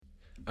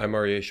I'm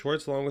Aria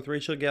Schwartz along with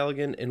Rachel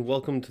Galligan, and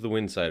welcome to the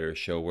Winsider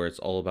Show where it's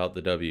all about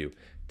the W.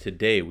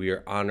 Today we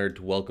are honored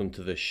to welcome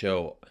to the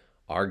show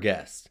our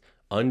guest,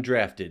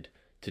 undrafted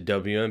to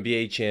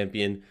WNBA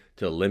champion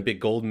to Olympic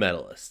gold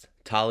medalist,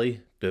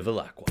 Tali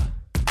Bevilacqua.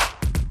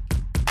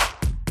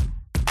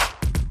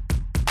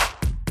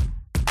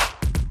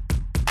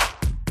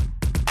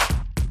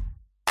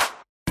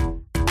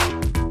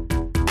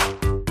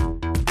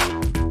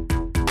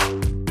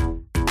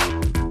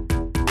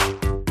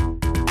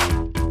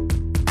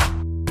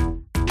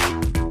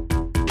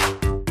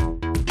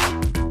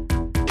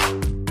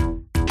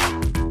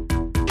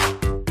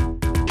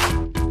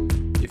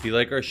 If you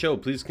like our show,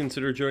 please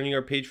consider joining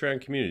our Patreon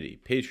community,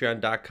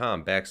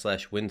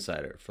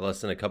 patreon.com/Winsider. For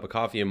less than a cup of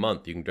coffee a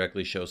month, you can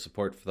directly show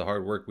support for the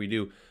hard work we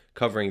do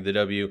covering the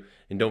W.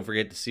 And don't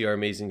forget to see our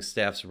amazing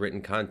staff's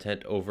written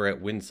content over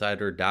at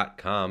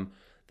winsider.com.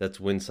 That's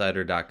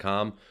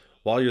winsider.com.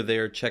 While you're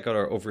there, check out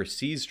our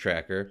overseas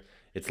tracker.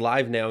 It's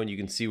live now, and you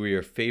can see where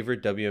your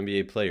favorite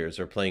WNBA players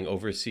are playing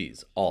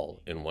overseas,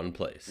 all in one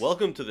place.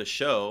 Welcome to the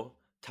show,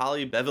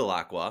 Tali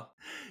Bevilacqua.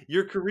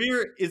 Your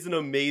career is an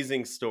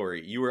amazing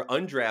story. You were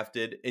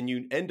undrafted, and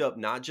you end up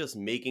not just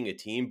making a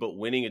team, but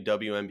winning a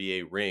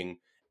WNBA ring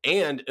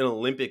and an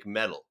Olympic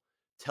medal.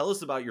 Tell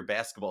us about your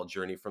basketball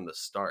journey from the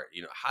start.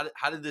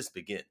 How did this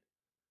begin?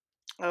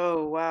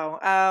 Oh, wow.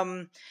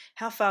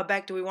 How far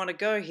back do we want to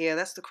go here?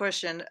 That's the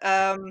question.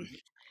 Well,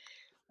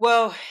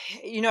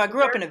 I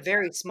grew up in a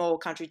very small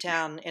country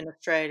town in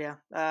Australia,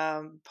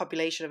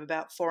 population of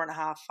about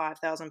 4.5,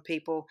 5,000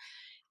 people.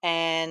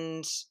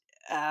 And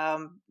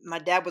my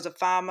dad was a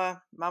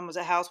farmer, mum was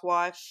a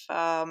housewife.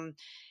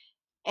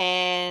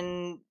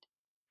 And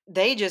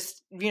they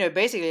just,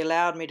 basically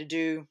allowed me to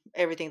do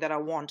everything that I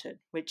wanted,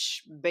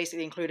 which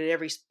basically included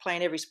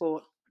playing every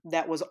sport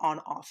that was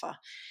on offer.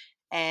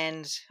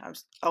 And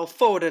I'll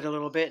forward it a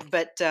little bit,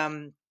 but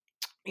I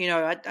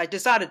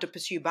decided to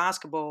pursue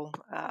basketball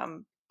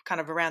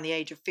kind of around the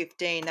age of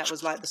 15. That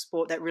was like the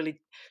sport that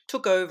really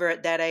took over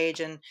at that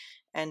age and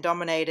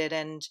dominated.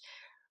 And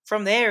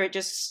from there, it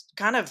just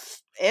kind of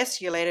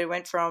escalated.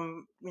 Went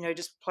from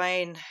just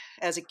playing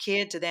as a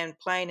kid to then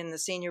playing in the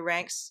senior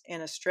ranks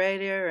in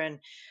Australia, and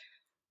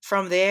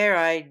from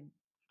there,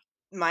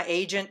 my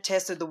agent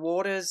tested the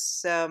waters,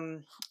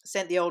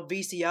 sent the old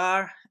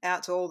VCR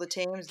out to all the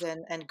teams,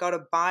 and got a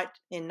bite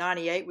in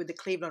 '98 with the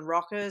Cleveland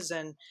Rockers.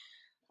 And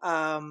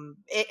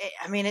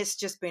it's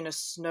just been a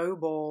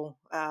snowball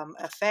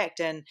effect,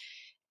 and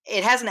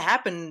it hasn't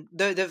happened.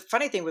 The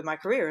funny thing with my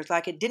career is,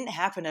 like, it didn't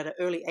happen at an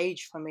early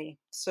age for me.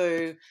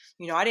 So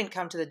I didn't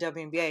come to the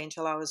WNBA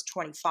until I was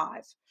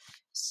 25.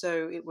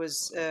 So it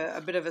was a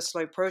bit of a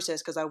slow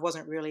process because I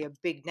wasn't really a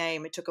big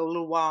name. It took a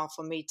little while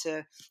for me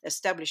to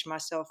establish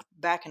myself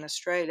back in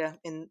Australia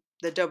in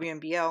the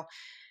WNBL.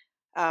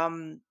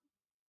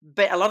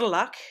 But a lot of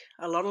luck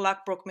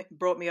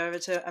brought me over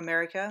to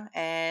America.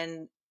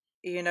 And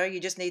you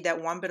just need that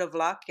one bit of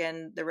luck,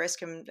 and the rest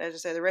can, as I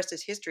say, the rest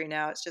is history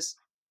now. It's just,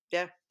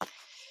 yeah,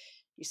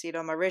 you see it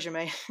on my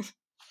resume.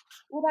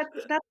 Well,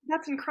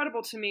 that's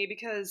incredible to me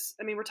because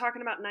I mean we're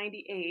talking about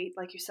 '98,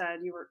 like you said,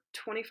 you were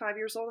 25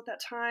 years old at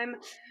that time.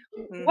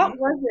 What Hmm.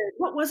 was it?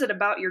 What was it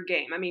about your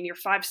game? I mean, you're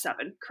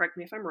 5'7". Correct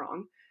me if I'm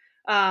wrong.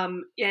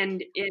 And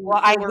in Well,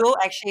 I your will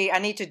actually. I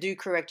need to do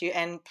correct you,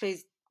 and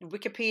please,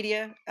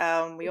 Wikipedia.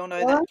 We all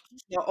know that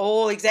they're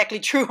all exactly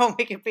true on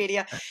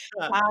Wikipedia.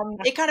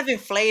 It kind of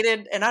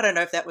inflated, and I don't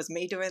know if that was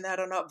me doing that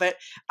or not, but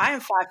I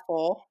am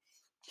 5'4".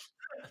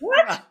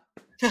 what?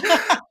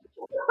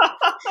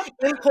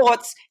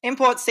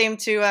 Imports seem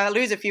to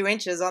lose a few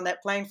inches on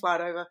that plane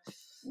flight over.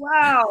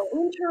 Wow,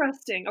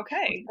 interesting.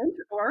 Okay,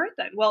 all right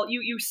then. Well,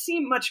 you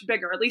seem much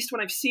bigger, at least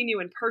when I've seen you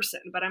in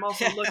person. But I'm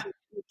also looking at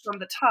you from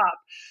the top.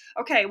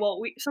 Okay,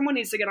 well, someone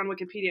needs to get on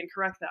Wikipedia and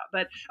correct that.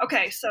 But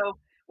okay, so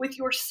with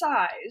your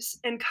size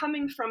and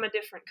coming from a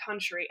different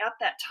country at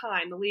that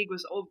time, the league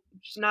was old,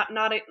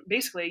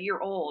 basically a year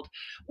old.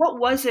 What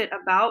was it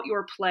about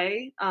your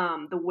play,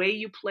 the way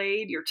you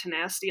played, your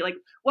tenacity? Like,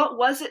 what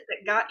was it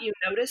that got you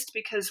noticed?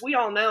 Because we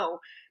all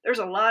know there's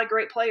a lot of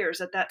great players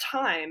at that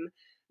time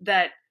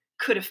that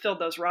could have filled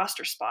those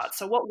roster spots.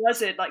 So what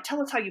was it like? Tell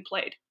us how you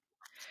played.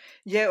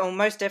 Yeah, well,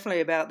 most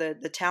definitely about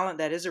the talent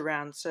that is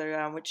around.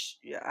 So, which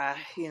I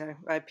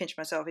pinch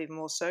myself even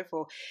more so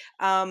for.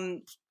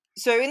 Um,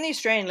 so in the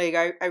Australian League,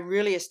 I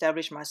really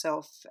established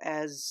myself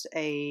as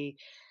a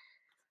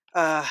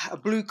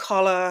blue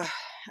collar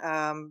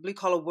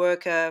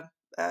worker.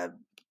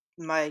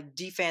 My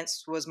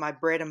defense was my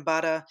bread and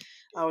butter.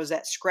 I was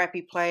that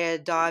scrappy player,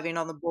 diving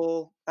on the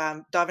ball,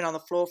 diving on the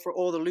floor for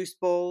all the loose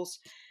balls,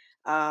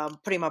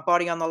 putting my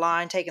body on the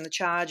line, taking the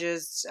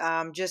charges,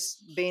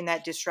 just being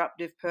that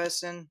disruptive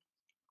person,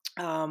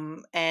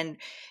 and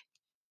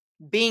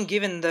being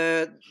given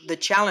the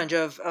challenge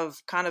of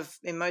kind of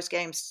in most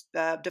games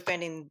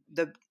defending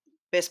the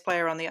best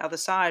player on the other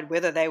side,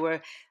 whether they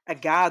were a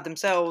guard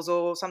themselves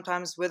or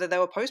sometimes whether they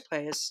were post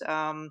players.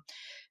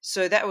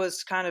 So that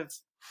was kind of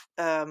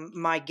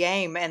my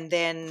game. And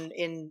then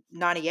in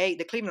 '98,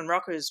 the Cleveland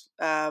Rockers,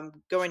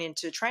 going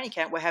into training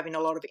camp, were having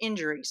a lot of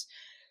injuries.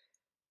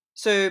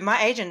 So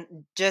my agent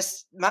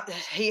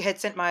he had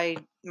sent my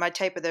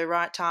tape at the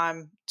right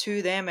time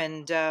to them,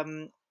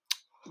 and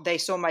they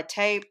saw my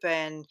tape,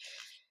 and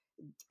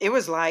it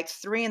was like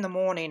 3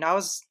 a.m. I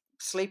was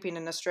sleeping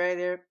in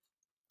Australia.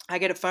 I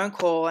get a phone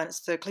call, and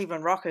it's the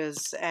Cleveland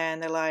Rockers,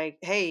 and they're like,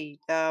 "Hey,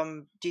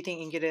 do you think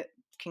you can get it?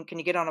 Can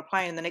you get on a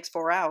plane in the next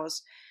 4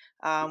 hours?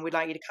 We'd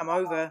like you to come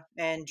over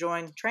and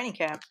join training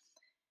camp."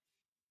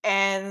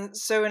 And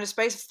so, in a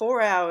space of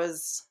 4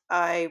 hours,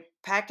 I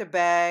packed a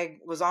bag,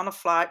 was on a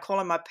flight,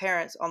 calling my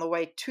parents on the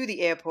way to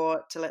the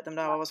airport to let them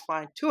know I was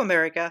flying to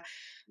America.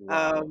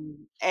 Wow.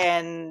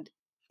 And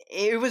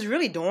it was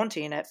really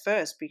daunting at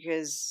first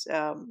because,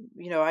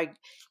 I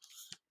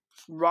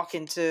rock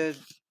into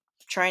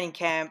training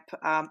camp,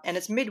 and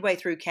it's midway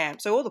through camp.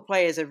 So all the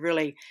players have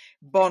really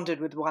bonded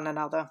with one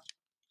another.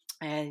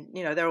 And,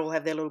 they all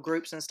have their little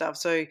groups and stuff.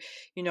 So,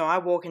 I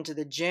walk into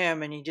the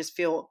gym and you just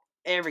feel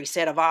every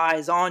set of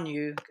eyes on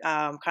you,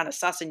 kind of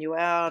sussing you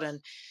out.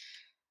 And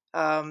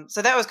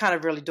so that was kind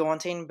of really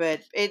daunting, but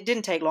it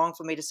didn't take long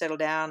for me to settle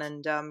down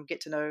and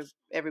get to know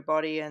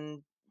everybody.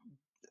 And,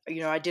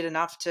 I did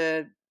enough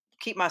to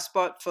keep my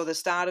spot for the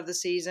start of the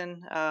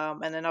season.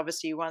 And then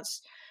obviously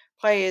once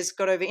players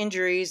got over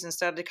injuries and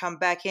started to come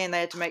back in,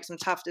 they had to make some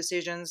tough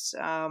decisions.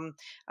 I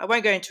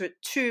won't go into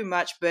it too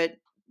much, but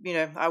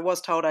I was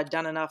told I'd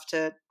done enough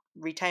to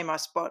retain my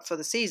spot for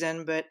the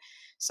season, but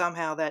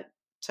somehow that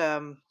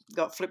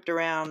got flipped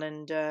around,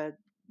 and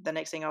the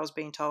next thing I was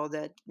being told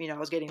that I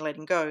was getting let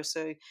go.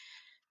 So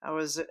I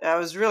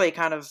was really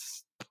kind of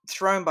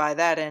thrown by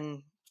that,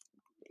 and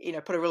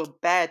put a real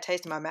bad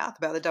taste in my mouth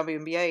about the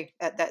WNBA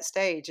at that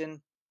stage.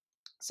 And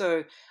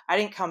so I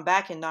didn't come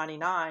back in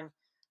 '99,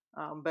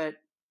 but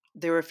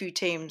there were a few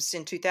teams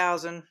in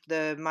 2000,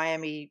 the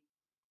Miami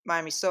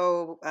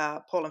Soul,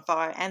 Portland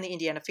Fire, and the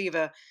Indiana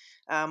Fever,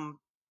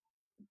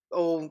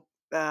 all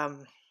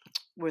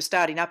were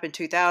starting up in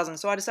 2000.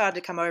 So I decided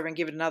to come over and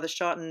give it another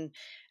shot and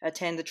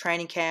attend the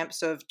training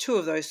camps of two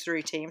of those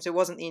three teams. It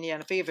wasn't the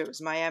Indiana Fever, it was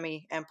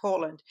Miami and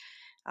Portland.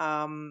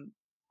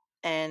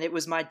 And it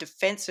was my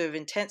defensive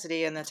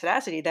intensity and the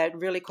tenacity that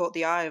really caught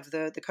the eye of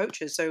the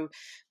coaches. So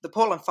the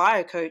Portland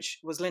Fire coach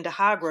was Linda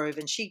Hargrove,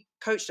 and she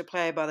coached a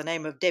player by the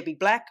name of Debbie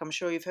Black. I'm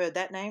sure you've heard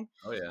that name.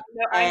 Oh yeah.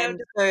 No, I know.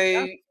 And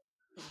so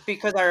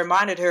because I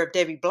reminded her of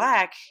Debbie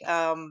Black,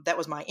 that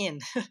was my in.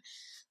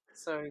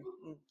 So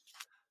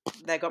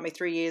that got me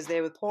 3 years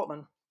there with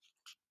Portland.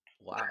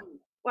 Wow.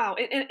 Wow,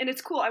 and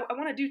it's cool. I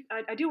want to do.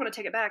 I do want to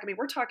take it back. I mean,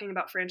 we're talking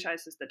about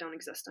franchises that don't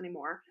exist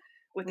anymore,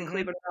 with the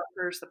Cleveland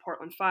Rockers, the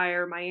Portland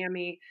Fire,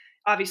 Miami.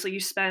 Obviously, you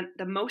spent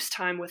the most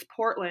time with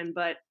Portland,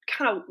 but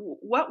kind of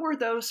what were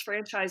those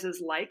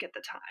franchises like at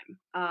the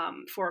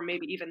time? For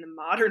maybe even the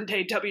modern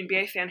day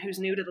WNBA fan who's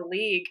new to the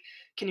league,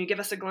 can you give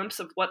us a glimpse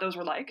of what those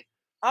were like?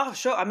 Oh,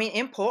 sure. I mean,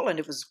 in Portland,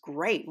 it was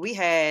great. We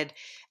had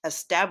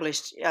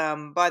established,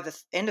 by the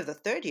end of the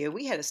third year,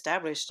 we had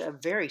established a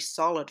very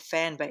solid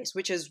fan base,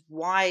 which is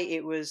why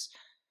it was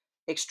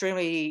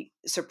extremely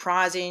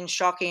surprising,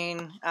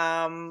 shocking,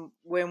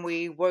 when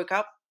we woke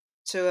up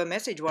to a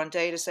message one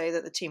day to say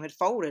that the team had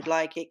folded.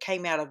 Like, it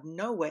came out of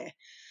nowhere.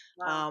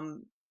 Wow.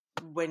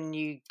 When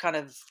you kind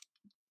of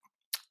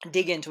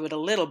dig into it a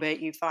little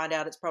bit, you find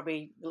out it's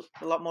probably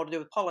a lot more to do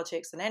with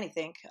politics than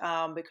anything,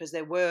 because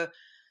there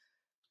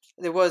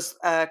was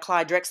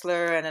Clyde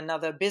Drexler and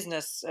another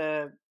business,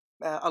 a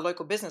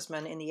local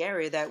businessman in the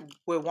area that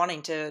were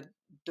wanting to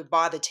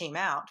buy the team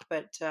out,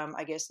 but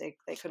I guess they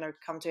couldn't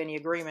come to any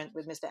agreement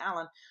with Mr.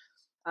 Allen.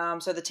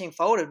 So the team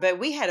folded. But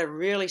we had a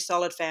really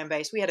solid fan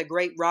base. We had a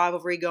great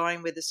rivalry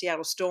going with the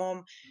Seattle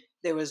Storm.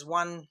 There was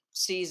one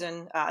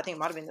season, I think it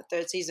might have been the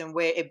third season,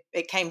 where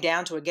it came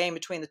down to a game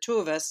between the two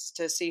of us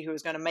to see who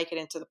was going to make it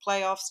into the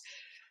playoffs.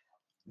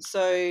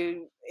 So,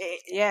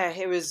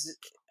 it was,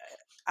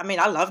 I mean,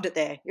 I loved it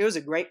there. It was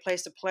a great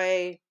place to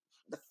play.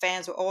 The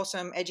fans were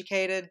awesome,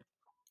 educated,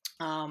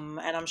 and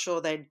I'm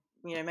sure they'd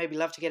maybe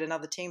love to get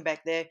another team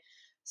back there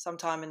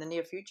sometime in the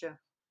near future.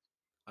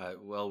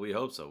 Well, we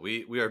hope so.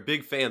 We are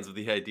big fans of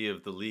the idea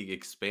of the league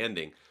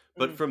expanding.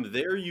 But Mm. from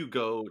there, you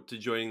go to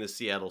joining the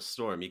Seattle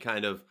Storm. You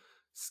kind of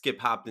skip,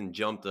 hopped, and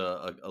jumped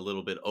a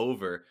little bit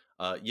over.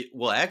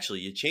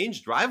 Actually, you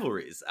changed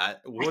rivalries.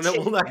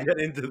 We'll not get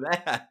into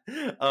that.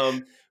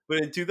 But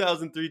in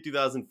 2003,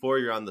 2004,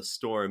 you're on the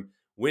Storm,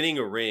 winning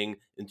a ring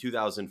in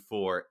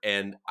 2004.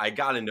 And I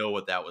got to know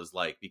what that was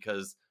like,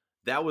 because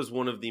that was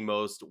one of the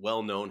most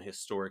well-known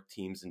historic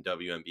teams in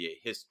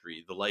WNBA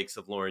history. The likes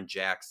of Lauren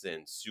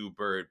Jackson, Sue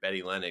Bird,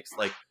 Betty Lennox.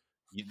 Like,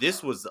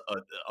 this was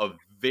a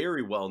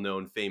very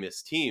well-known,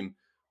 famous team.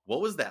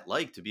 What was that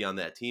like to be on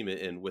that team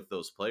and with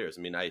those players?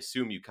 I mean, I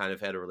assume you kind of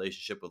had a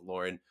relationship with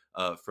Lauren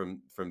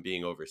from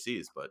being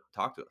overseas, but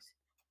talk to us.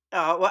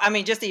 Well, I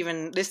mean, just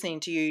even listening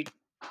to you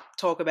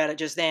talk about it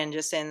just then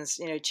just sends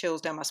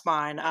chills down my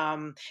spine.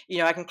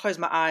 I can close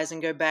my eyes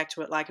and go back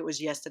to it like it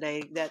was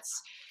yesterday.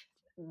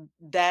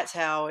 That's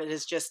how it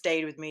has just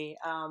stayed with me.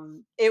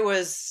 It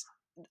was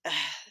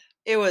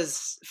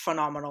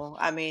phenomenal.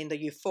 I mean, the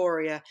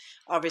euphoria,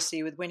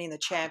 obviously, with winning the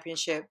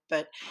championship,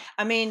 but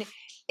I mean,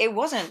 it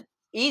wasn't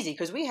easy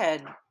because we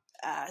had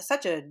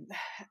such a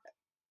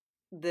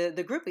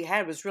the group we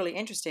had was really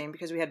interesting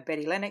because we had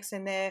Betty Lennox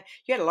in there.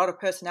 You had a lot of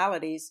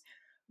personalities,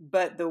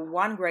 but the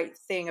one great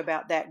thing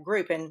about that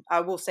group, and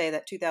I will say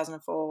that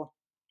 2004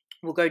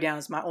 will go down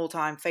as my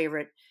all-time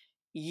favorite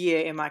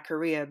year in my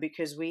career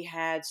because we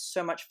had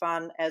so much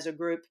fun as a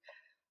group,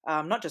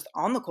 not just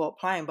on the court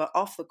playing, but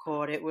off the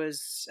court. It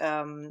was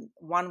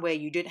one where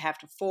you didn't have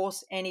to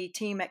force any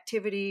team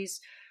activities.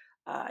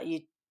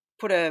 You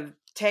put a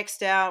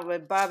text out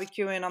with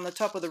barbecuing on the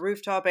top of the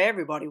rooftop.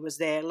 Everybody was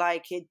there.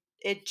 Like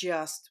it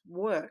just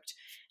worked.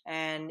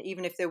 And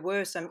even if there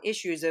were some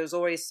issues, there was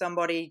always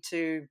somebody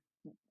to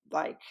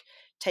like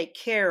take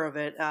care of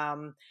it.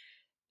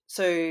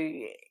 So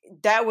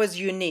that was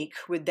unique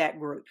with that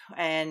group,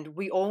 and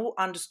we all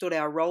understood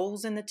our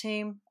roles in the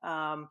team.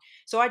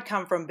 So I'd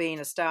come from being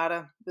a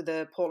starter with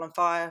the Portland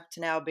Fire to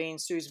now being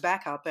Sue's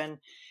backup, and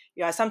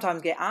I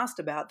sometimes get asked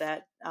about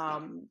that.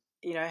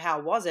 How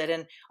was it?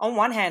 And on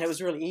one hand, it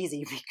was really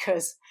easy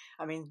because,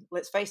 I mean,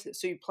 let's face it,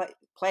 Sue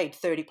played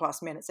 30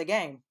 plus minutes a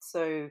game,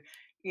 so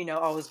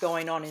I was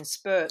going on in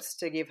spurts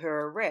to give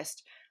her a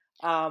rest.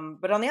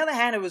 But on the other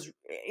hand, it was,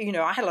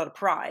 I had a lot of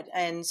pride,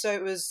 and so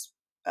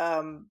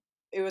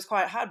it was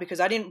quite hard because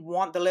I didn't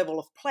want the level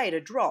of play to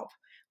drop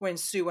when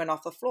Sue went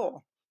off the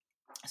floor.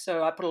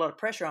 So I put a lot of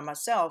pressure on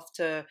myself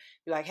to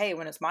be like, hey,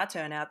 when it's my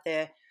turn out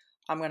there,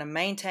 I'm going to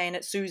maintain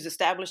it. Sue's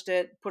established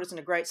it, put us in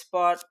a great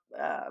spot.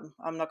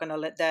 I'm not going to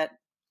let that,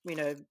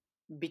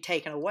 be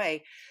taken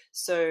away.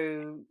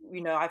 So,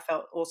 I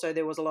felt also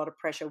there was a lot of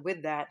pressure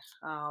with that.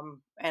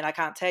 And I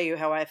can't tell you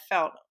how I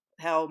felt,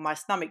 how my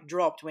stomach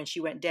dropped when she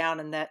went down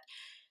in that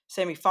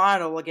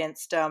semi-final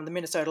against the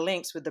Minnesota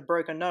Lynx with the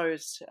broken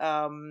nose.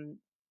 I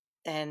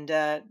had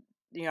to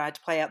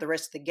play out the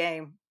rest of the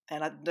game.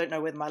 And I don't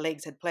know whether my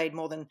legs had played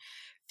more than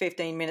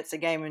 15 minutes a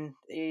game and,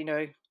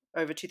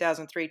 over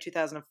 2003,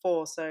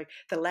 2004. So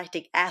the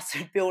lactic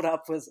acid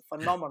buildup was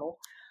phenomenal.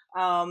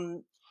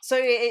 It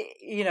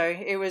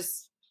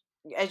was,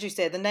 as you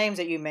said, the names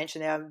that you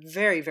mentioned are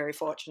very, very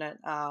fortunate.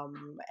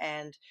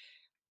 And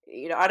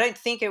I don't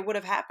think it would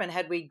have happened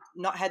had we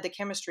not had the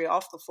chemistry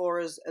off the floor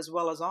as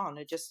well as on.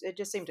 It just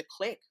seemed to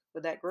click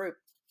with that group.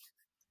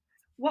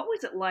 What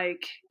was it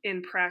like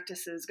in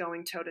practices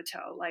going toe to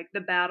toe? Like the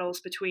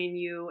battles between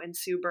you and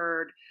Sue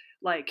Bird,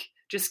 like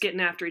just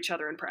getting after each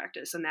other in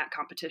practice and that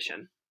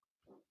competition?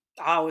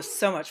 Oh, it was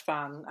so much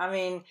fun. I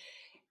mean,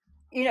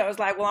 it was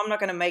like, well, I'm not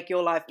going to make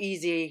your life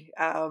easy.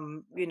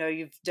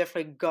 You've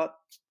definitely got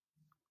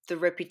the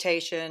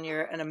reputation.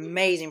 You're an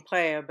amazing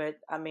player, but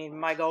I mean,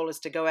 my goal is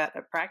to go out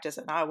at practice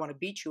and I want to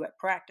beat you at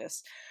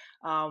practice.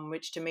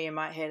 Which to me in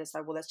my head, it's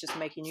like, well, that's just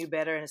making you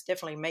better. And it's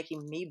definitely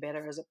making me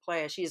better as a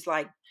player. She's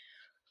like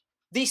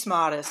the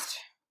smartest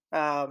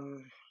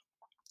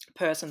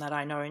person that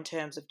I know in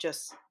terms of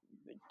just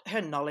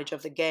her knowledge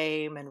of the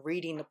game and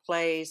reading the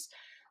plays.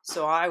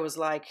 So I was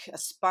like a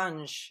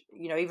sponge,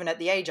 even at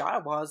the age I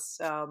was,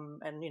 and,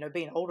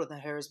 being older than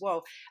her as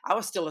well, I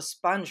was still a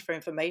sponge for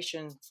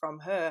information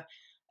from her.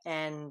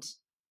 And,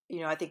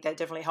 I think that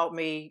definitely helped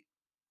me,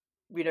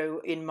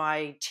 in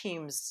my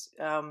teams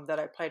that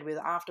I played with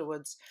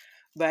afterwards.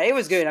 But it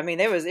was good. I mean,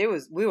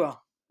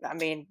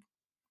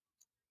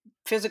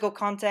 physical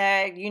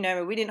contact,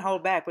 we didn't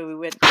hold back when we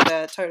went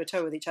toe to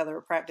toe with each other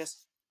at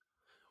practice.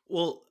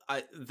 Well,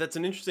 that's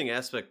an interesting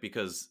aspect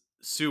because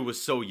Sue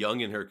was so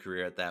young in her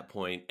career at that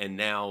point, and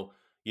now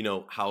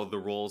how the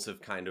roles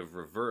have kind of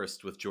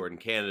reversed with Jordan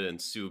Canada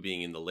and Sue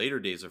being in the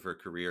later days of her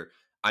career.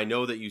 I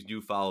know that you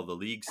do follow the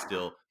league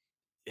still.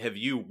 Have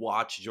you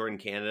watched Jordan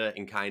Canada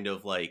and kind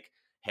of like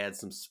had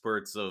some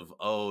spurts of,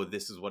 oh,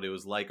 this is what it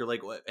was like, or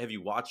like, have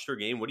you watched her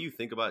game? What do you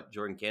think about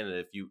Jordan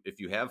Canada if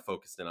you have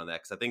focused in on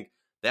that? Because I think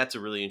that's a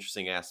really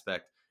interesting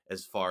aspect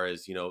as far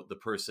as the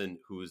person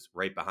who's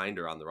right behind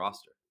her on the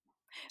roster.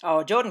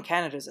 Oh, Jordan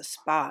Canada's a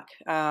spark.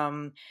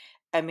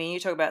 You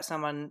talk about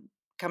someone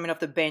coming off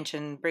the bench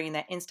and bringing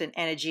that instant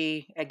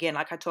energy. Again,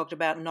 like I talked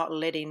about, not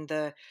letting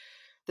the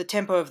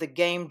tempo of the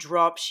game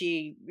drop.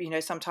 She,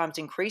 sometimes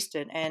increased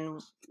it.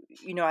 And,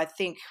 I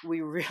think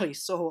we really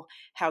saw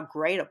how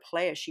great a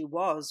player she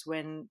was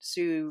when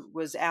Sue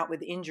was out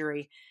with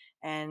injury.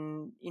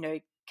 And,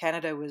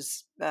 Canada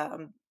was,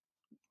 playing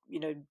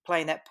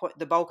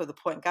the bulk of the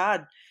point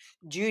guard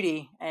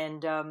duty.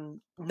 And a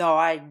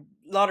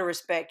lot of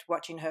respect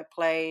watching her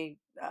play.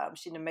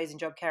 She did an amazing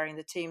job carrying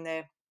the team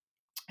there.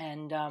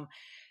 And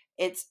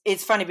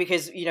it's funny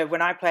because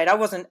when I played, I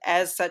wasn't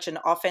as such an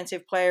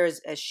offensive player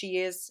as she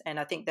is, and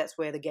I think that's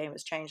where the game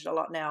has changed a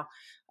lot now.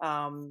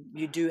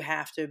 You do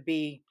have to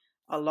be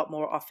a lot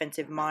more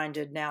offensive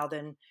minded now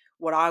than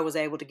what I was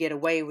able to get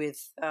away with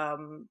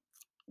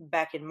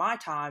back in my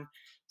time.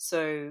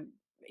 So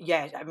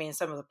yeah, I mean,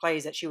 some of the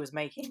plays that she was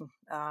making,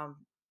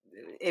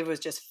 it was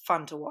just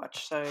fun to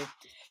watch. So,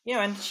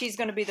 and she's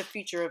going to be the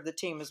future of the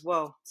team as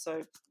well.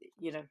 So,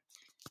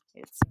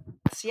 it's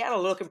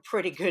Seattle looking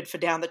pretty good for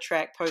down the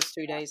track post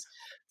 2 days.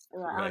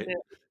 Right.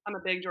 I'm a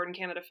big Jordan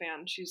Canada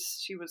fan.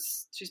 She's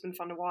been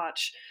fun to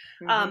watch.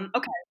 Mm-hmm.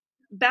 Okay.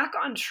 back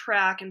on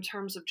track in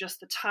terms of just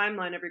the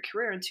timeline of your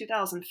career. In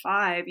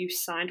 2005, you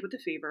signed with the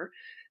Fever.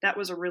 That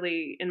was a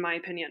really, in my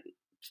opinion,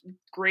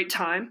 great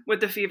time with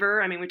the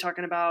Fever. I mean, we're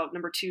talking about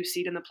number 2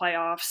 seed in the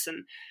playoffs, and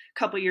a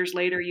couple years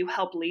later, you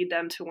helped lead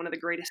them to one of the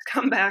greatest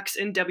comebacks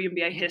in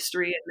WNBA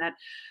history. And that,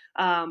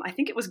 I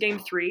think it was Game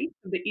 3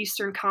 of the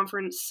Eastern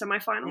Conference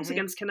semifinals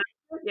against Connecticut.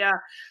 Yeah,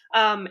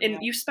 and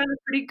you spent a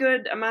pretty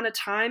good amount of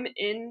time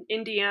in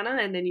Indiana,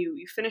 and then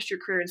you finished your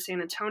career in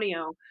San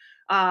Antonio.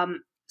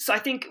 So I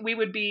think we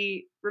would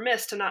be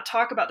remiss to not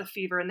talk about the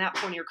Fever in that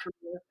point of your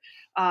career.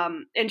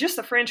 And just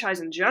the franchise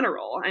in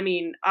general. I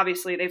mean,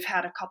 obviously they've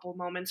had a couple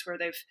moments where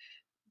they've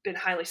been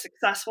highly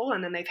successful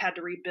and then they've had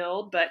to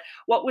rebuild. But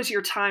what was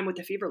your time with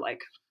the Fever like?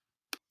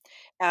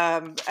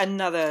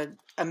 Another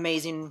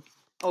amazing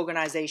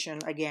organization,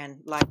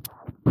 again, like,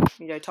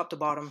 top to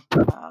bottom.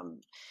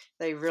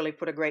 They really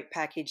put a great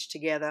package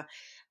together.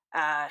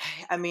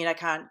 I mean, I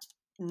can't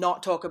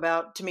not talk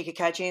about Tamika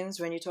Catchings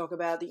when you talk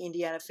about the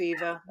Indiana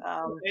Fever.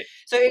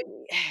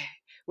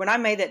 When I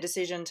made that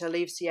decision to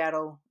leave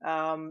Seattle,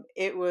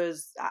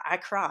 I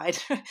cried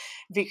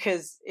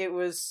because it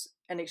was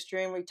an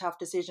extremely tough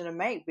decision to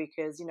make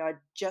because, I'd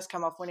just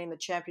come off winning the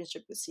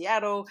championship with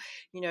Seattle.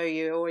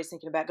 You're always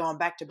thinking about going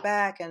back to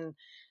back and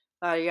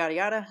yada,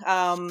 yada.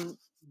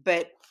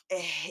 But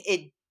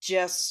it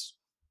just,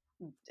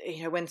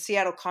 when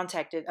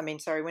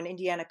when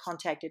Indiana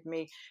contacted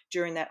me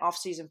during that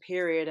off-season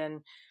period,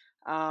 and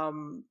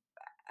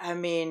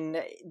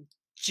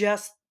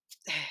just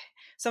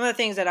some of the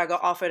things that I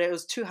got offered, it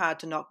was too hard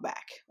to knock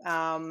back.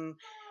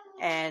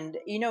 And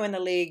in the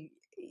league,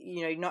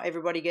 not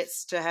everybody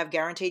gets to have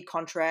guaranteed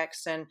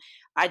contracts, and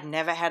I'd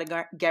never had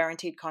a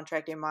guaranteed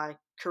contract in my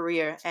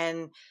career,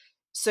 and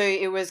so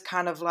it was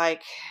kind of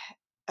like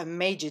a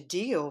major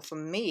deal for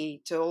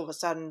me to all of a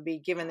sudden be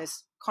given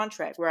this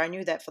contract where I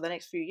knew that for the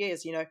next few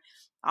years,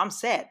 I'm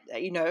set.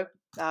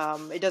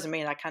 It doesn't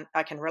mean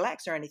I can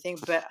relax or anything,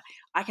 but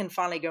I can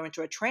finally go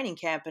into a training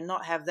camp and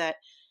not have that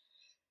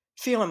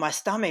feel in my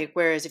stomach.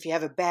 Whereas if you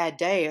have a bad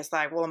day, it's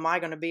like, well, am I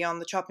going to be on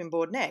the chopping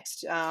board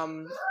next?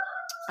 There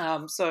were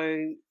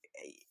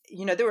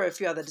a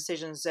few other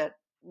decisions that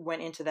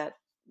went into that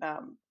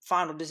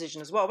final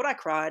decision as well, but I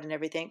cried and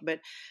everything, but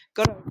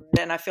got over it.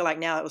 And I feel like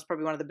now it was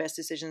probably one of the best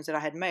decisions that I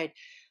had made.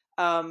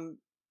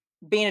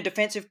 Being a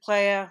defensive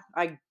player,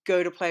 I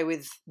go to play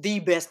with the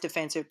best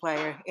defensive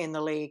player in the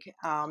league,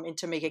 in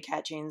Tamika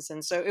Catchings.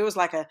 And so it was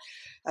like a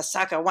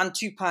sucker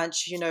 1-2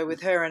 punch,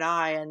 with her and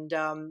I. And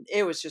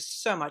it was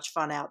just so much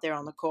fun out there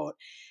on the court.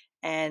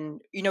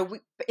 And,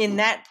 in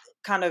that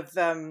kind of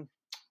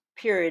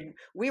period,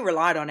 we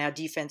relied on our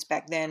defense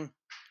back then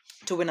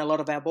to win a lot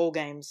of our ball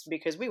games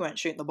because we weren't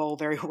shooting the ball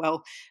very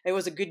well. It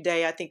was a good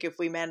day, I think, if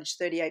we managed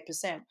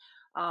 38%.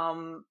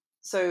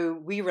 So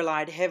we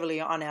relied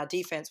heavily on our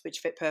defense, which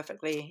fit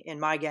perfectly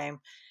in my game.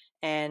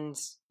 And,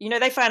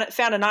 they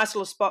found a nice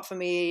little spot for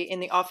me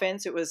in the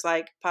offense. It was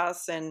like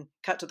pass and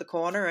cut to the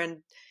corner,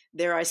 and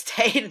there I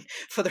stayed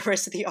for the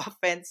rest of the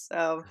offense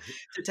to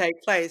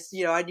take place.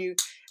 I knew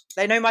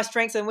they know my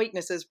strengths and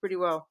weaknesses pretty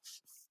well.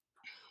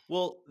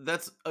 Well,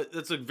 that's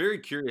a very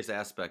curious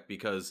aspect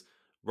because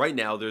right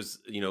now there's,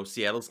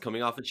 Seattle's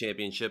coming off a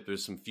championship.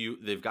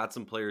 They've got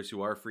some players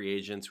who are free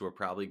agents who are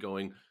probably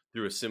going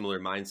through a similar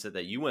mindset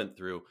that you went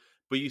through.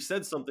 But you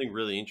said something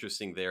really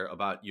interesting there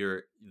about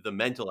the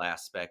mental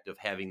aspect of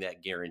having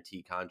that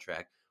guarantee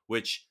contract,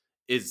 which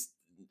is,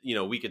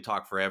 we could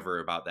talk forever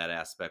about that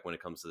aspect when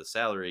it comes to the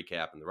salary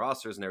cap and the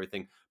rosters and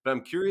everything. But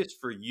I'm curious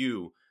for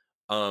you,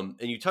 and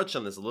you touched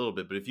on this a little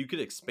bit, but if you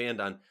could expand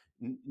on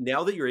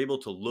now that you're able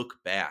to look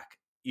back,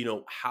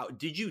 how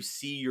did you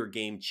see your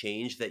game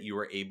change that you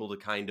were able to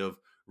kind of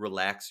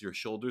relax your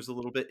shoulders a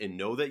little bit and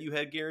know that you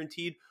had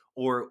guaranteed?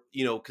 Or,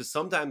 because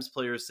sometimes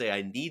players say,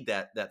 I need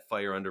that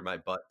fire under my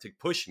butt to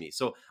push me.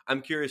 So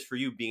I'm curious for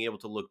you being able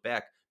to look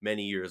back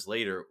many years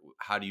later,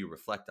 how do you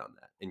reflect on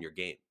that in your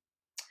game?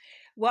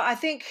 Well,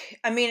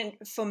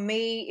 for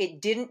me,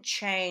 it didn't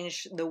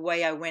change the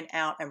way I went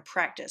out and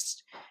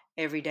practiced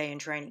every day in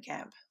training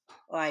camp.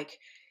 Like,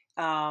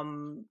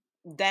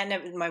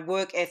 my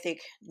work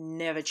ethic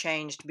never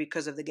changed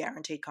because of the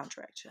guaranteed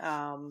contract. And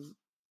I'm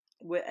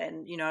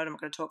not going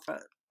to talk for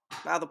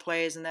other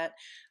players and that,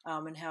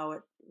 and how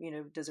it,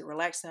 does it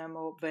relax them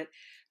but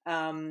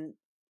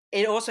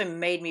it also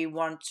made me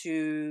want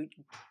to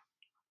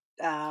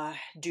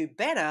do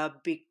better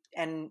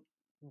and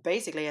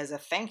basically as a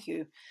thank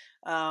you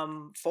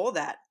for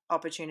that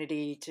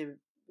opportunity to,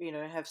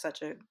 have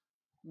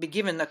be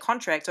given the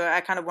contract. So I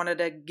kind of wanted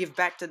to give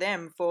back to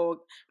them for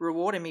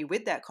rewarding me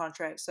with that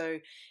contract. So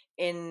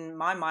in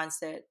my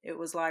mindset, it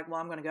was like, well,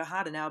 I'm going to go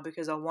harder now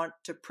because I want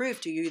to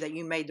prove to you that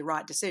you made the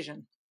right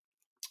decision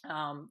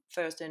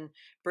first in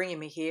bringing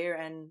me here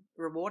and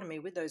rewarding me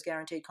with those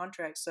guaranteed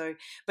contracts. So,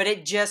 but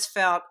it just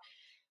felt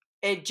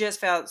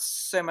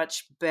so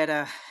much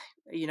better,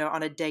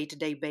 on a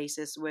day-to-day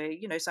basis where,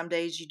 some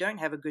days you don't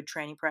have a good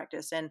training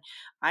practice, and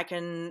I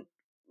can,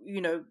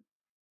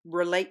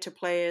 relate to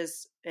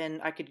players, and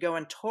I could go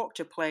and talk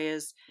to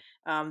players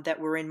that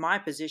were in my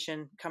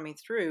position coming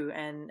through,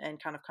 and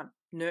kind of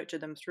nurture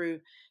them through,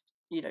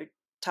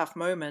 tough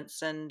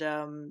moments. And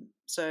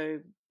so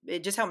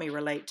it just helped me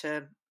relate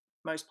to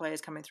most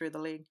players coming through the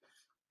league.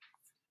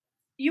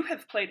 You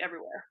have played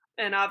everywhere,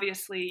 and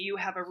obviously you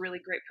have a really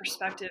great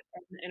perspective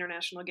on the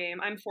international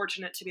game. I'm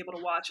fortunate to be able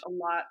to watch a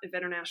lot of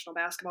international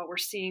basketball. We're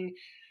seeing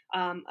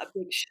a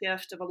big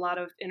shift of a lot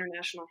of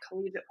international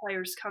collegiate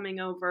players coming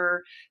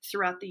over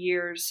throughout the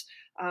years.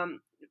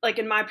 Like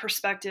in my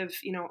perspective,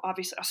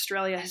 obviously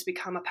Australia has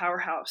become a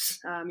powerhouse.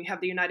 You have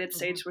the United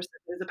States, which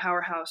is a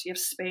powerhouse. You have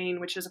Spain,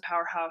 which is a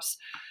powerhouse.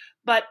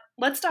 But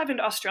let's dive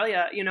into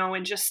Australia,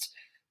 and just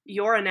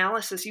your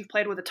analysis. You've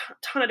played with a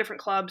ton of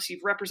different clubs.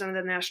 You've represented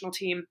the national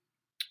team.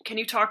 Can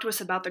you talk to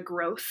us about the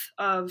growth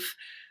of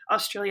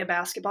Australia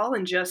basketball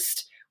and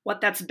just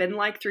what that's been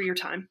like through your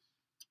time?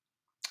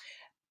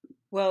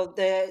 Well,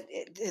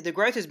 the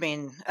growth has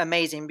been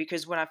amazing,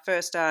 because when I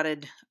first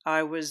started,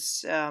 I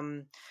was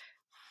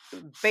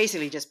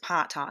basically just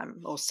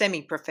part-time or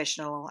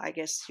semi-professional, I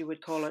guess you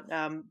would call it.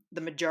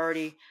 The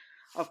majority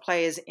of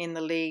players in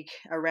the league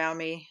around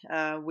me,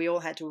 we all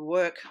had to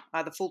work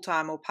either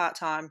full-time or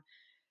part-time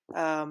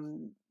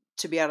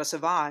to be able to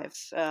survive,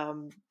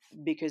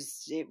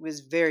 because it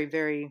was very,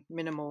 very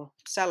minimal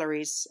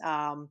salaries.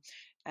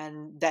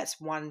 And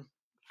that's one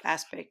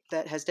aspect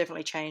that has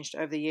definitely changed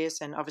over the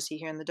years, and obviously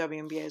here in the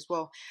WNBA as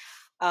well.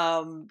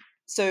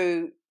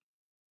 So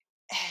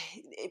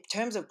in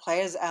terms of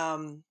players,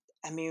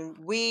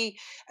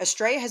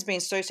 Australia has been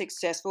so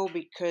successful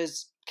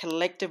because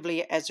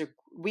collectively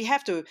we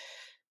have to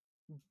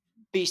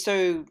be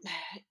so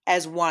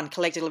as one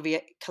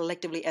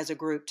collectively as a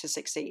group to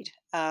succeed.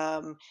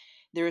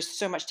 There is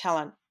so much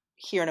talent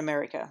here in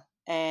America,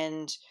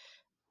 and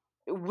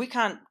we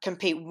can't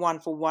compete one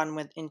for one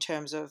with in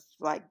terms of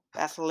like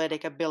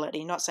athletic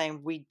ability. Not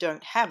saying we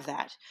don't have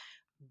that,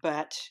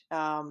 but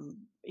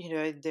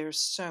there's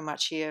so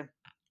much here,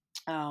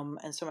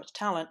 and so much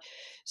talent.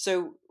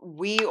 So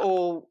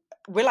we're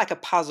like a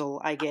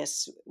puzzle, I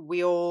guess.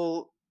 We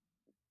all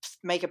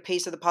make a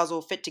piece of the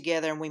puzzle, fit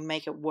together, and we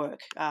make it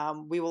work.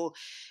 We will,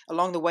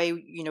 along the way,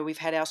 we've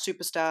had our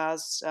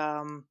superstars.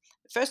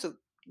 First,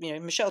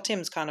 Michelle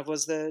Timms kind of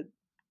was the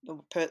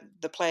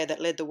player that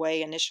led the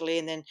way initially,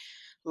 and then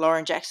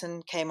Lauren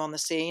Jackson came on the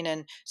scene.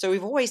 And so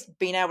we've always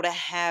been able to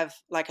have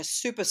like a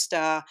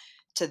superstar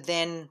to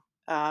then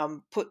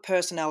put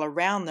personnel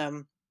around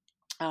them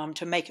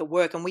to make it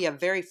work. And we are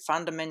very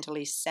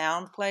fundamentally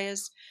sound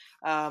players.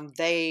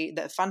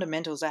 The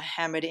fundamentals are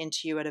hammered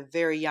into you at a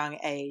very young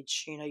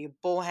age. Your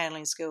ball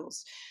handling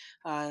skills,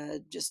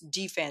 just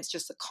defense,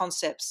 just the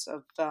concepts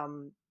of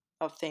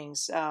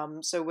things.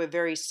 So we're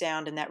very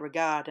sound in that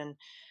regard, and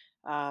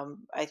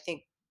I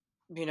think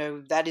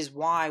that is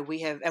why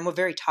and we're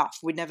very tough.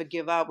 We never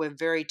give up. We're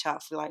very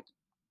tough. Like,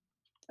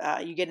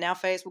 you get in our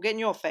face, we'll get in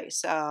your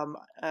face.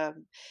 But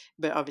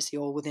obviously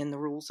all within the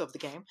rules of the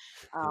game.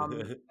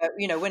 But,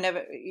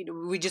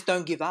 we just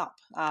don't give up.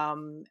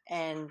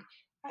 And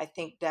I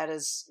think that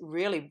has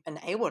really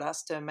enabled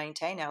us to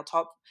maintain our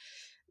top.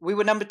 We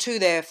were number 2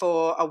 there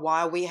for a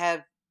while. We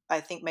have,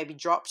 I think, maybe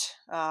dropped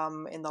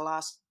in the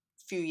last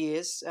few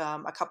years,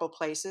 a couple of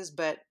places,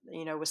 but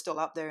we're still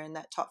up there in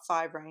that top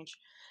 5 range.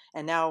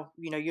 And now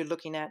you're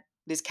looking at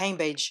this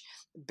Cambridge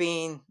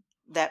being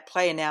that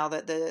player now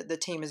that the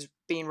team is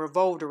being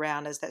revolved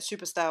around as that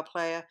superstar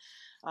player.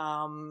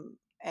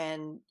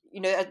 And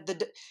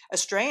the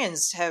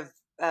Australians have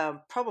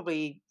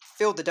probably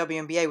filled the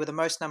WNBA with the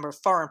most number of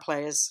foreign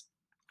players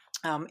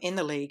in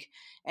the league.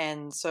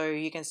 And so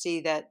you can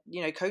see that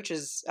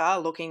coaches are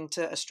looking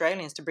to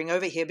Australians to bring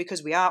over here,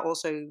 because we are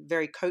also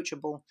very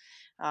coachable,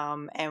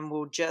 and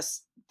we'll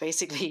just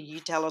basically,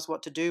 you tell us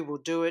what to do, we'll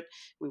do it.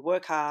 We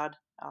work hard,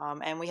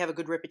 and we have a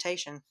good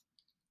reputation.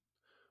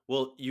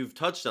 Well, you've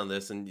touched on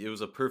this, and it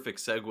was a perfect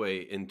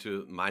segue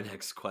into my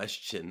next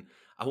question.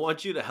 I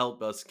want you to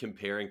help us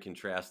compare and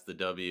contrast the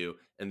W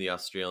and the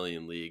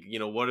Australian League.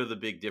 What are the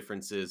big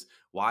differences?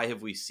 Why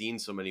have we seen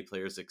so many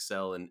players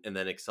excel and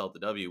then excel at the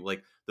W?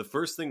 Like, the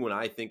first thing when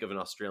I think of an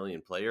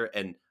Australian player,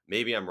 and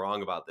maybe I'm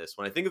wrong about this,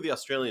 when I think of the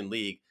Australian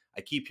League,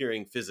 I keep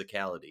hearing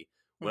physicality.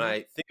 When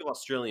I think of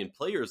Australian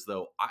players,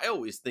 though, I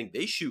always think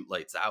they shoot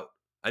lights out.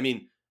 I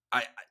mean,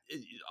 I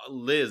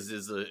Liz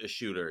is a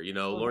shooter,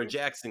 Lauren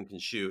Jackson can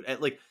shoot, and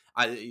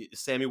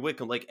Sammy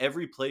Wickham, like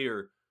every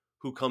player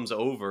who comes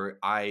over,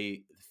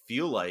 I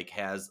feel like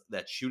has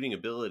that shooting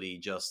ability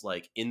just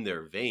like in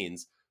their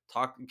veins.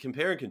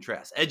 Compare and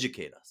contrast,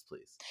 educate us,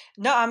 please.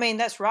 No, I mean,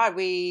 that's right.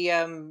 We,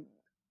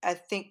 I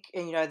think,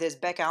 there's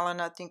Beck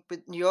Allen, I think,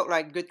 with New York,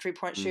 like good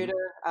 3-point shooter.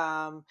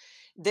 I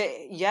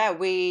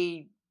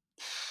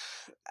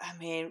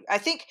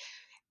think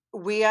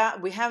we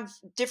have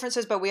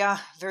differences, but we are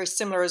very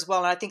similar as well.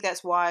 And I think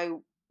that's why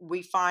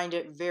we find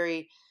it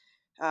very,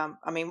 I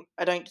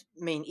don't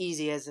mean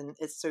easy as in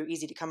it's so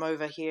easy to come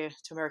over here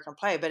to America and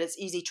play, but it's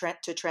easy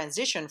to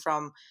transition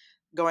from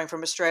going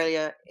from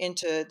Australia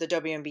into the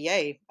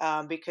WNBA,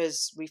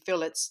 because we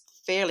feel it's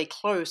fairly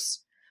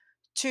close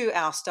to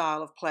our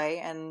style of play.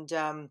 And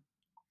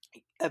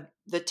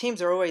the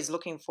teams are always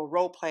looking for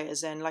role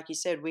players, and like you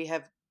said, we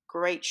have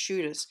great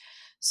shooters.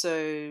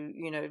 So,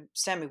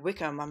 Sammy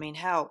Wickham, I mean,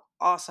 how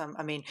awesome.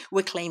 I mean,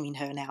 we're claiming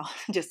her now,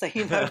 just so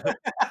you know.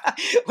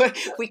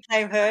 we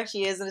claim her.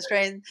 She is an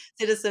Australian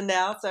citizen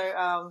now.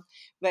 So,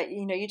 but,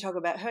 you talk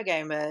about her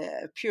game,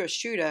 a pure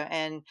shooter.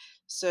 And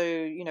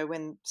so,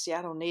 when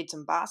Seattle needs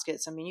some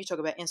baskets, I mean, you talk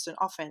about instant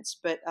offense.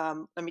 But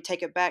let me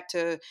take it back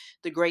to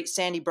the great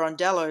Sandy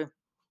Brondello,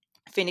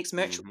 Phoenix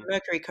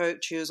Mercury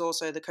coach, who is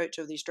also the coach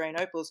of the Australian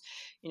Opals.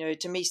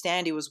 To me,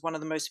 Sandy was one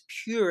of the most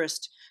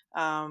purest,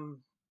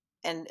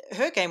 and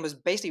her game was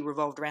basically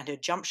revolved around her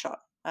jump shot.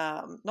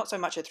 Not so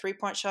much a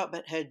 3-point shot,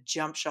 but her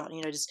jump shot.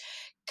 Just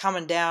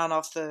coming down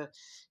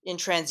in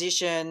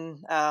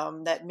transition,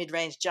 that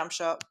mid-range jump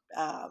shot.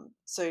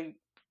 So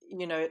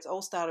it's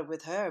all started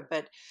with her,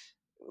 but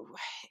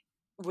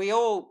we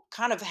all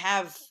kind of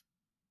have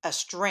a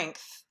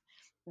strength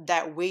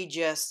that we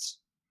just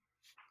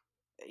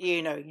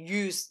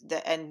use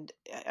that. And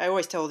I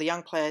always tell the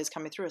young players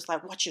coming through, it's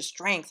like, what's your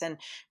strength, and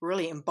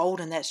really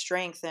embolden that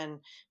strength and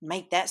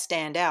make that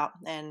stand out.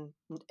 And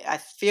I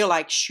feel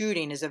like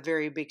shooting is a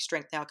very big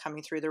strength now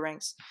coming through the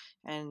ranks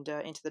and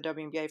into the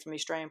WNBA from the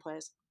Australian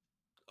players.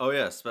 Oh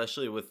yeah,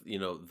 especially with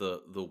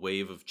the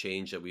wave of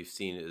change that we've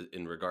seen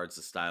in regards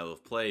to style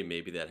of play.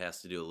 Maybe that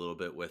has to do a little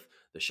bit with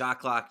the shot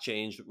clock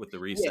change, with the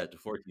reset to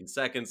 14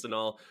 seconds and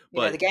all.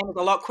 The But game is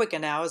a lot quicker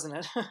now, isn't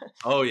it?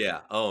 oh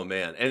yeah, oh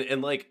man,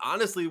 and like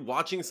honestly,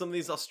 watching some of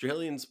these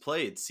Australians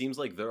play, it seems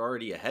like they're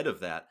already ahead of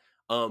that.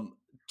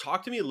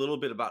 Talk to me a little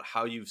bit about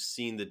how you've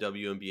seen the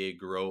WNBA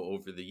grow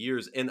over the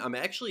years, and I'm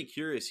actually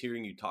curious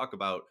hearing you talk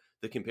about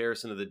the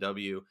comparison of the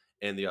W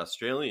and the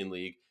Australian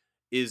League.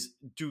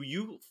 Do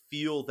you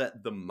feel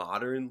that the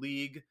modern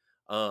league,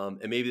 and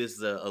maybe this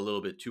is a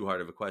little bit too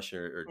hard of a question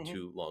or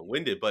too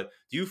long-winded, but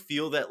do you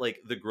feel that like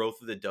the growth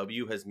of the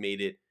W has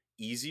made it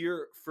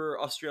easier for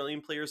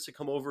Australian players to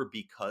come over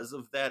because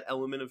of that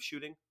element of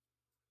shooting?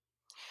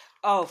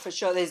 Oh, for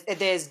sure.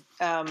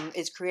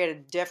 It's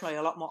created definitely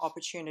a lot more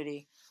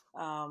opportunity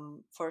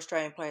for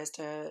Australian players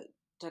to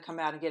come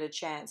out and get a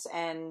chance.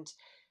 And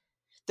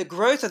the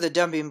growth of the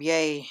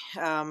WNBA,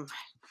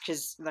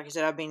 because like I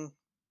said, I've been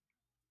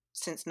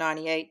since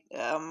 '98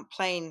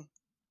 playing,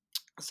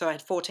 so I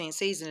had 14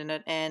 seasons in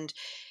it, and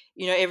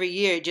every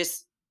year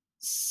just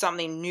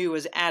something new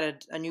was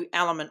added, a new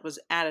element was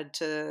added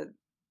to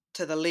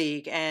the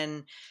league,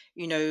 and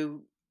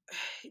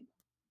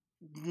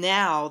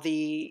now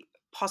the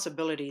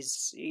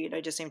possibilities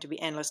just seem to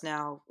be endless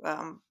now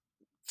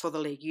for the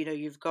league.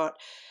 You've got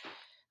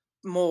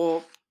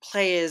more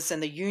players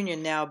and the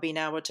union now being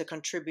able to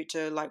contribute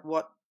to like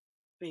what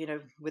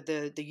with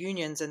the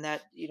unions, and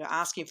that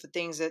asking for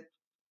things that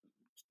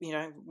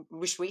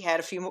wish we had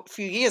a few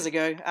years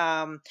ago.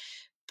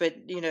 But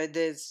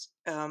there's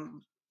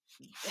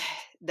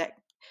that.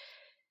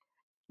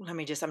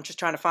 I'm just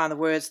trying to find the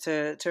words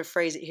to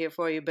phrase it here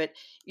for you. But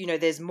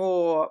there's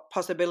more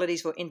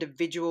possibilities for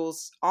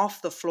individuals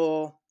off the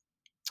floor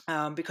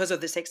because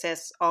of the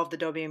success of the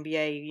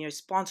WNBA.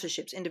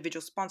 Sponsorships,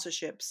 individual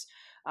sponsorships,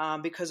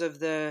 because of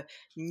the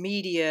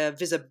media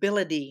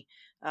visibility.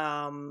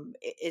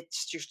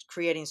 It's just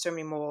creating so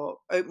many more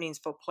openings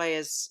for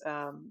players,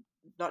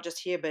 not just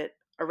here but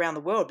around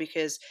the world.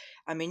 Because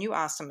I mean, you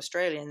ask some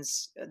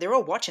Australians, they're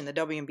all watching the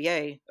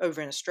WNBA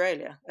over in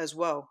Australia as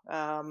well,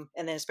 and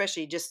then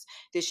especially just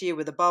this year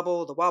with the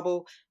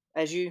wobble,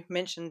 as you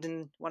mentioned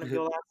in one of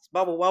your last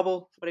bubble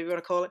wobble, whatever you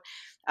want to call it.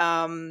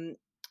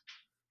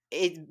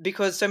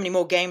 Because so many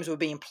more games were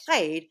being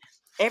played,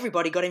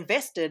 everybody got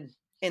invested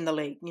in the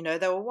league.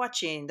 They were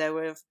watching, they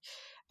were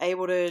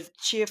able to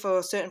cheer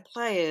for certain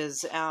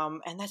players,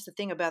 and that's the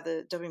thing about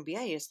the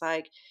WNBA. It's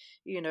like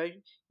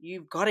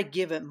you've got to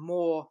give it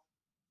more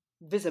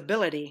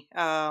visibility,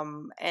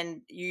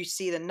 and you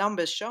see the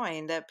numbers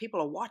showing that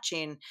people are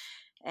watching,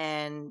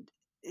 and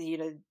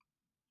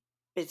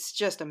it's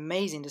just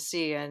amazing to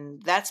see.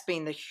 And that's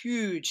been the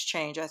huge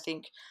change, I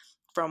think,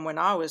 from when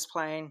I was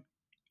playing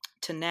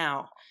to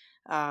now.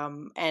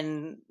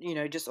 And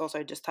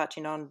just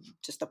touching on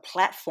just the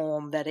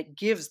platform that it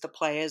gives the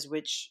players,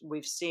 which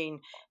we've seen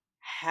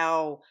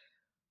how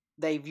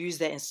they've used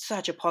that in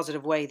such a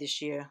positive way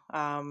this year,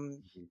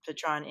 to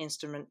try and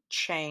instrument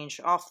change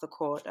off the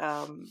court,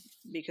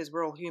 because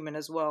we're all human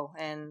as well.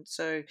 And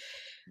so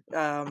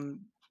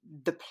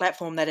the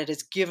platform that it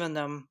has given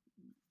them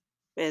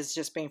has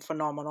just been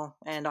phenomenal,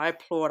 and I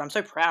applaud. I'm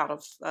so proud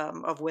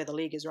of where the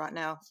league is right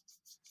now.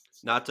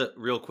 Not to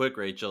real quick,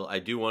 Rachel, I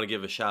do want to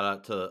give a shout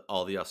out to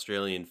all the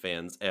Australian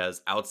fans,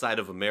 as outside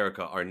of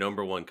America, our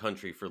number one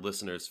country for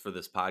listeners for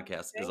this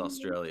podcast is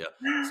Australia.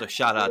 So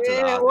shout out to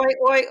the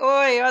Aussies.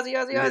 Oi, Aussie.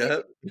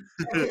 Yep.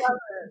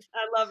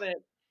 I love it.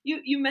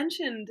 You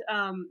mentioned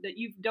that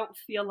you don't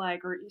feel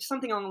like, or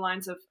something along the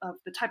lines of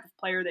the type of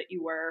player that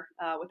you were,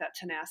 with that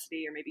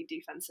tenacity or maybe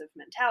defensive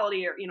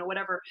mentality, or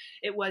whatever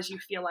it was you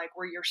feel like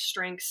were your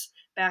strengths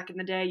back in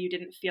the day. You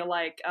didn't feel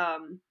like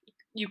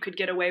you could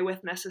get away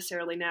with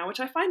necessarily now,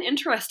 which I find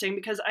interesting,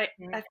 because I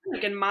feel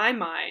like in my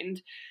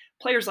mind,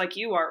 players like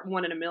you are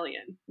 1 in a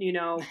million.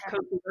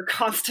 Coaches are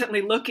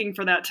constantly looking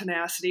for that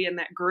tenacity and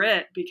that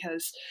grit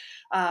because,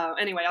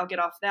 anyway, I'll get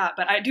off that.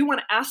 But I do want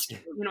to ask you,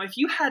 if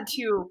you had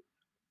to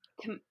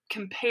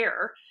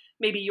compare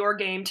maybe your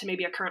game to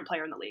maybe a current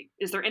player in the league,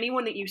 is there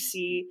anyone that you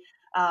see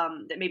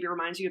that maybe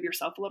reminds you of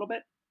yourself a little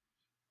bit?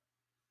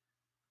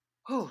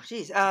 Oh,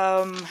 geez.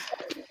 Diana.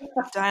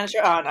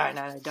 Oh,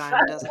 no, Diana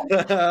doesn't.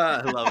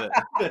 I love it.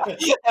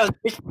 That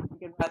was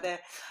good right there.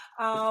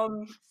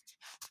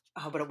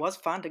 But it was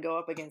fun to go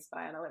up against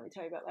Diana. Let me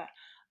tell you about that.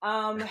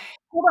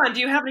 Hold on. Do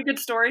you have any good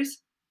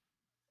stories?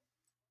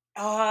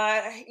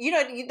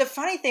 The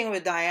funny thing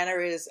with Diana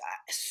is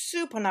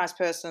super nice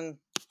person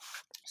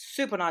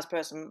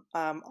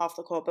off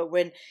the court. But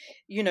when,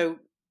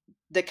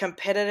 the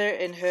competitor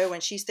in her,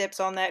 when she steps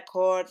on that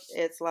court,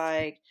 it's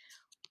like,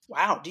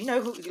 wow, do you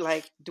know who,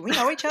 do we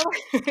know each other?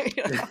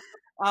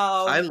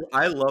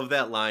 I love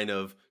that line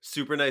of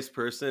super nice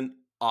person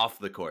off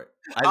the court.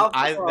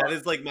 That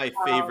is like my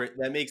favorite.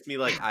 That makes me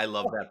like, I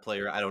love that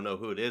player. I don't know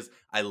who it is.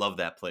 I love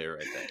that player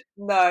right there.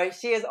 No,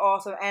 she is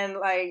awesome. And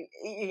I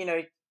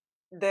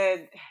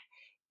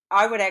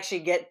would actually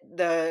get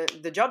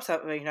the jobs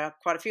up,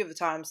 quite a few of the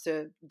times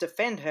to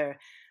defend her.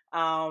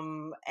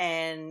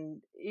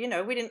 And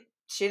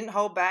she didn't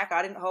hold back.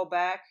 I didn't hold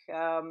back.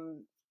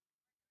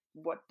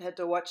 Had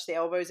to watch the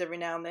elbows every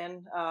now and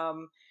then.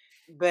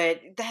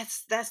 But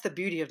that's the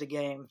beauty of the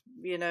game.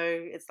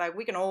 It's like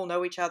we can all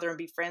know each other and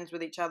be friends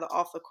with each other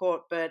off the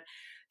court, but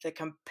the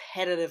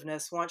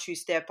competitiveness, once you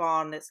step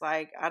on, it's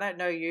like, I don't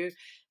know you.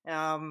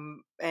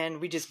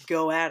 And we just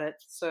go at it.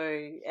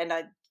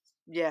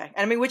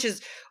 Which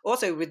is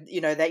also with,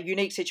 that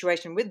unique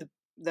situation with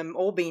them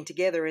all being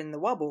together in the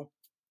Wubble.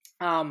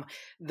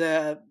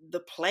 The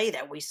play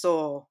that we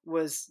saw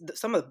was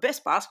some of the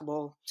best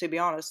basketball, to be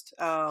honest.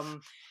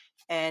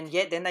 And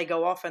yet then they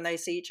go off and they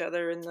see each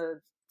other in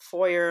the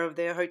foyer of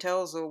their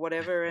hotels or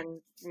whatever, and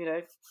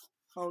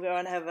we'll go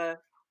and have a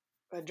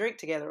drink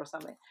together or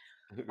something.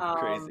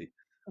 Crazy.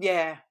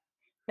 Yeah.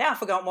 Now I've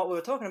forgotten what we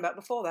were talking about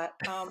before that.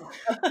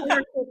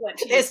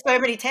 There's so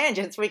many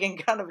tangents we can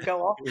kind of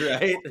go off.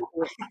 Right.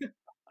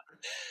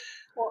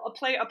 Well, a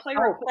player.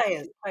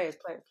 Players.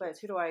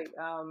 Who do I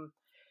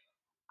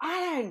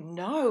don't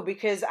know,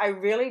 because I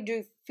really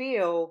do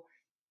feel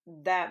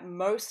that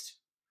most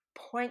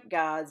point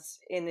guards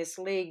in this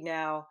league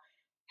now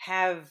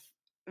have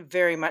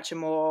very much a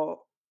more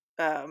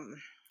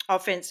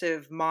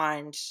offensive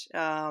mind.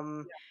 There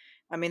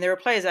are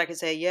players I could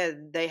say,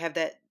 they have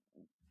that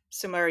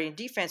similarity in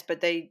defense,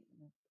 but to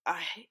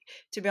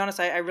be honest,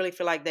 I really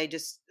feel like they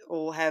just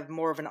all have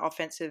more of an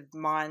offensive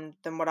mind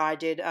than what I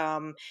did.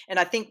 And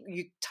I think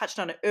you touched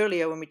on it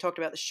earlier when we talked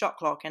about the shot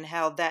clock and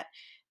how that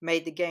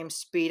made the game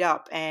speed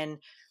up. And,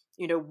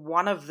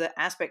 one of the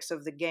aspects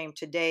of the game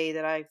today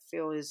that I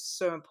feel is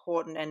so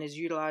important and is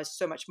utilized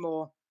so much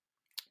more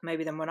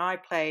maybe than when I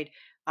played,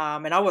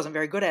 and I wasn't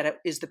very good at it,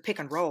 is the pick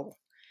and roll.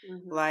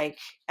 Mm-hmm. Like,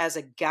 as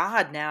a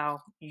guard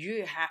now,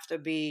 you have to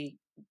be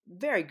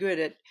very good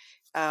at,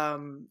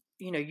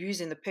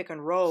 using the pick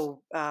and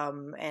roll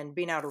and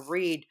being able to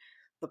read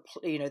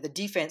the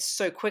defense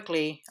so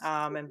quickly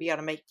and be able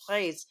to make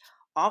plays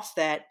off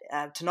that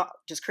to not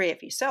just create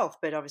for yourself,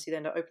 but obviously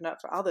then to open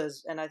up for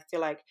others. And I feel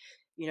like,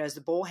 as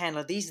the ball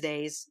handler these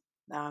days,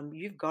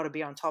 you've got to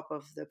be on top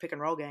of the pick and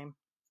roll game.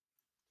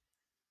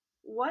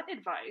 What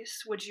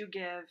advice would you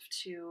give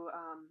to,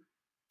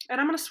 and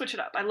I'm going to switch it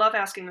up. I love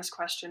asking this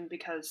question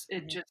because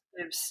it just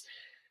gives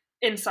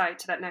insight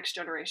to that next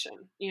generation,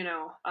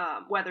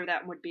 whether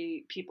that would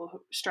be people who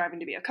striving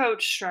to be a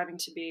coach, striving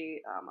to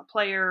be a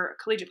player,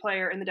 a collegiate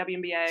player in the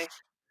WNBA.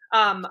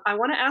 I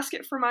want to ask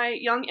it for my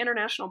young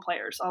international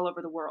players all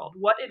over the world.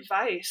 What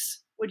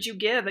advice would you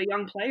give a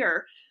young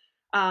player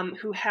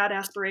who had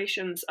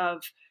aspirations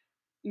of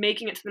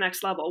making it to the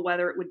next level,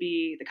 whether it would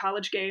be the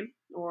college game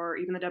or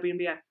even the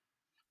WNBA?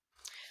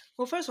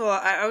 Well, first of all,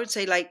 I would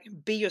say,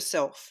 be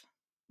yourself.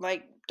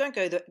 Don't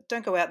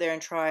go out there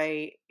and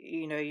try,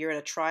 you're at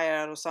a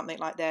tryout or something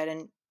like that,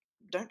 and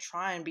don't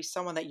try and be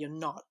someone that you're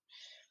not.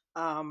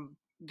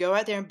 Go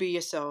out there and be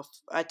yourself.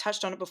 I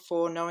touched on it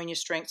before, knowing your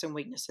strengths and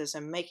weaknesses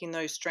and making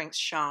those strengths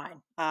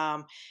shine.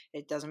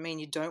 It doesn't mean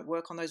you don't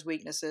work on those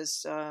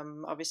weaknesses.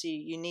 Obviously,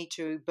 you need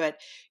to,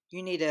 but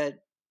you need to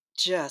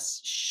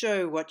just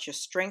show what your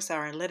strengths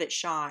are and let it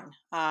shine.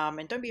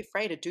 And don't be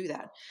afraid to do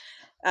that.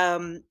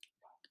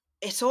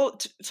 It's all,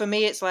 for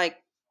me, it's like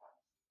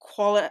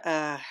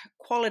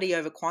quality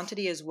over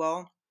quantity as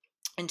well,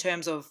 in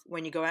terms of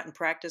when you go out and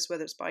practice,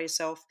 whether it's by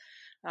yourself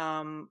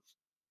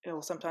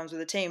or sometimes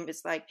with a team.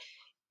 It's like,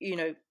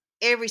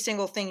 every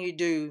single thing you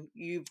do,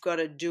 you've got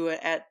to do it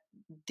at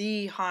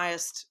the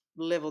highest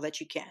level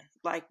that you can.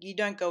 Like, you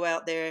don't go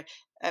out there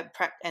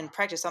and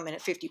practice something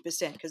at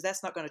 50%, because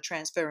that's not going to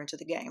transfer into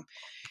the game.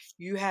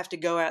 You have to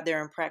go out there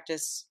and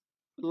practice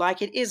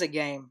like it is a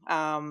game.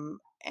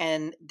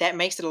 And that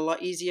makes it a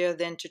lot easier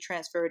than to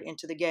transfer it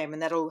into the game.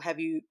 And that'll have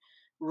you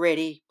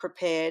ready,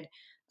 prepared.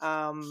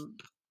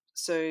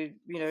 So,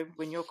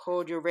 when you're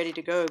called, you're ready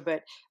to go.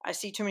 But I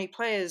see too many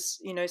players,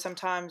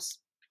 sometimes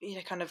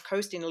kind of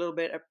coasting a little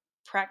bit of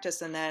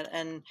practice in that,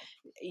 and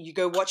you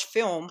go watch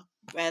film,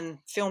 and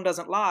film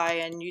doesn't lie,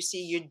 and you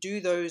see you do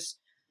those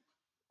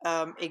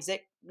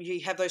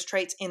you have those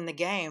traits in the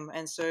game.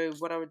 And so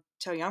what I would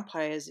tell young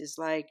players is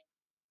like,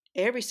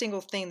 every single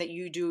thing that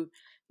you do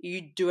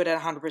it at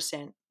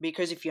 100%,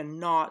 because if you're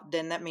not,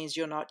 then that means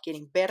you're not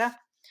getting better,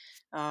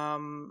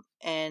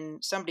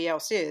 and somebody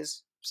else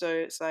is. So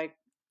it's like,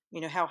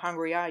 how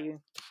hungry are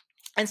you?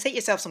 And set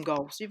yourself some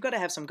goals. You've got to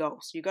have some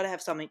goals. You've got to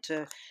have something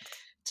to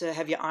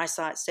have your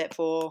eyesight set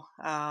for,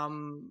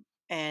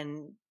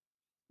 and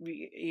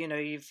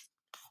you've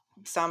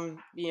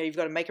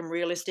got to make them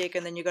realistic,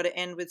 and then you've got to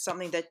end with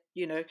something that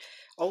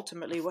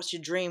ultimately, what's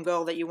your dream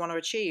goal that you want to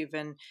achieve.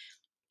 And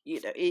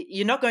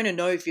you're not going to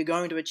know if you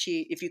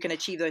can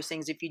achieve those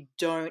things if you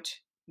don't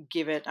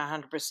give it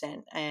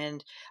 100%.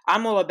 And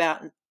I'm all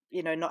about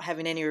not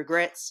having any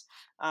regrets.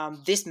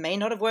 This may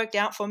not have worked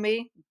out for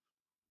me,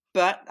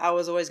 but I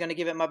was always going to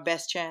give it my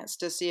best chance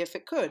to see if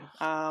it could.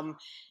 And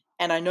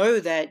I know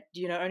that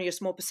only a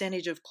small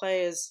percentage of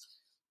players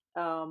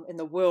in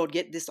the world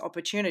get this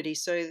opportunity.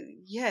 So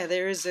yeah,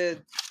 there is a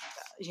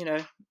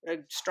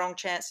strong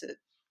chance that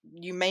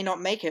you may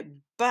not make it.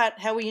 But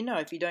how will you know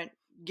if you don't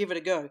give it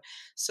a go?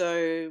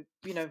 So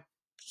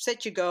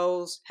set your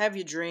goals, have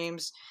your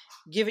dreams,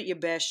 give it your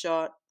best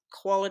shot,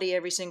 quality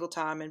every single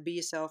time, and be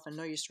yourself, and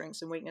know your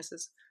strengths and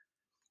weaknesses.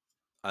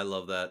 I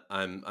love that.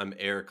 I'm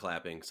air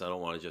clapping, so I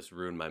don't want to just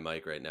ruin my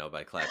mic right now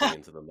by clapping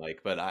into the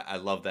mic. But I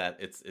love that.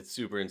 It's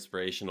super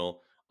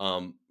inspirational.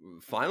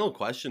 Final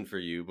question for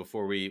you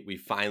before we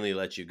finally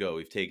let you go.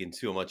 We've taken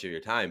too much of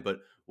your time, but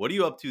what are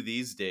you up to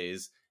these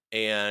days?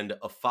 And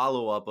a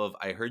follow up of,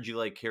 I heard you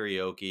like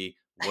karaoke.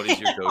 What is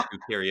your go-to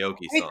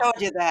karaoke We song? told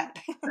you that.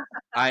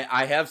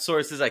 I have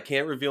sources. I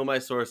can't reveal my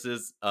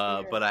sources,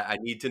 but I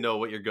need to know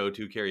what your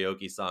go-to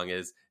karaoke song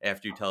is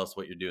after you tell us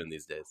what you're doing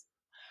these days.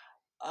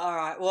 All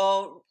right.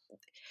 Well,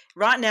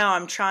 right now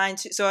I'm trying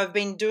to. So I've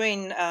been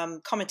doing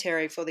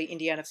commentary for the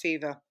Indiana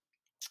Fever,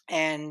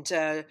 and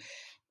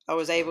I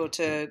was able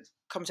to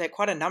commentate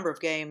quite a number of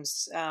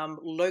games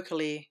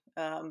locally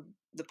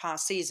the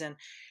past season,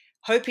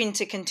 hoping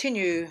to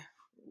continue,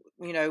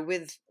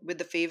 with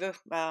the Fever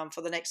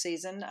for the next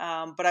season.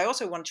 But I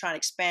also want to try and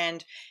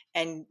expand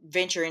and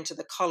venture into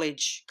the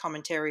college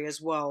commentary as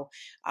well.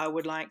 I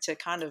would like to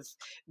kind of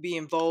be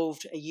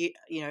involved in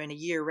a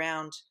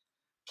year-round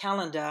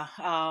calendar.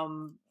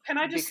 Can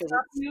I just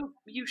stop you?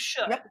 You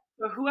should. Yep.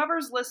 So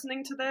whoever's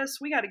listening to this,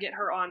 we got to get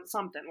her on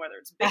something, whether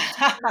it's Big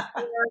Ten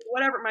or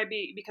whatever it might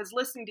be, because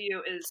listening to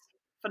you is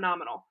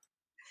phenomenal.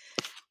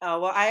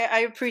 Well, I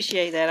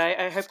appreciate that.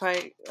 I hope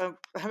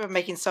I'm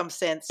making some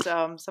sense.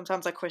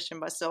 Sometimes I question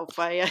myself.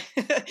 But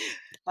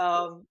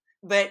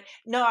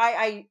no,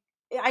 I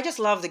just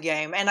love the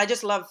game, and I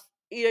just love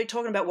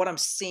talking about what I'm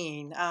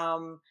seeing.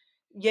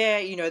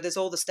 There's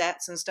all the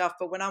stats and stuff,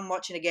 but when I'm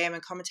watching a game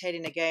and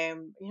commentating a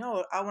game,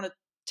 I want to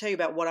tell you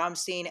about what I'm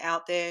seeing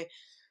out there.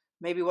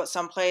 Maybe what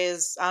some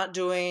players aren't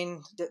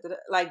doing.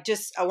 I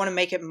want to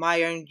make it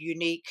my own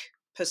unique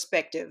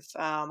perspective.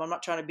 I'm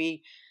not trying to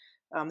be.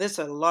 There's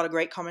a lot of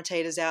great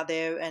commentators out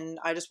there, and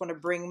I just want to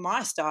bring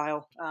my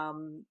style.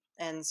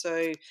 And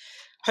so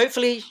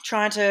hopefully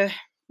trying to,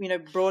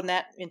 broaden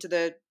that into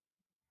the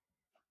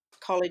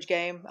college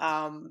game.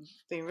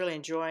 Been really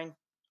enjoying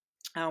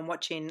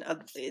watching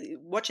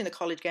the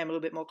college game a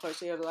little bit more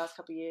closely over the last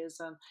couple of years.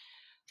 And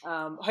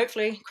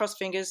hopefully, cross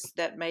fingers,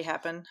 that may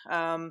happen.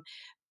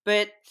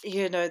 But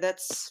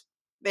it's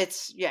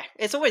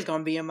always going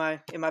to be in my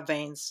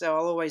veins. So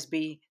I'll always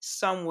be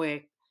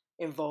somewhere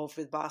involved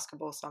with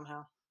basketball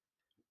somehow.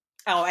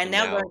 Oh, and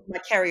now going to my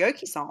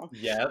karaoke song.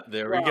 Yeah,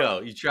 there we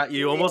go.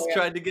 You almost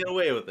tried to get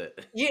away with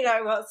it.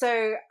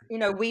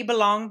 We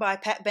Belong by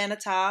Pat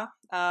Benatar.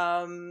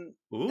 That's kind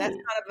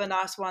of a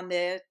nice one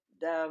there.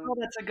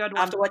 That's a good one.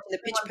 After watching the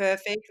Pitch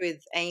Perfect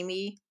with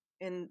Amy,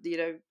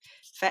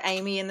 for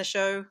Amy in the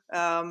show,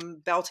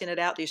 belting it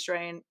out, the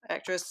Australian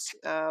actress.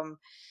 And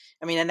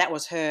that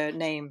was her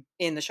name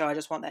in the show. I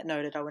just want that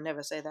noted. I would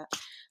never say that.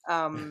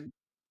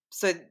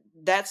 So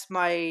that's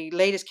my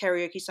latest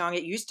karaoke song.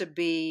 It used to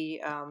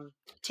be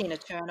Tina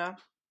Turner,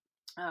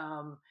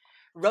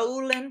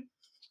 Rollin'.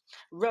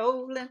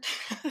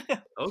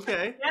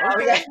 Okay.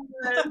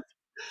 Yeah.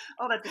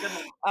 Oh, that's a good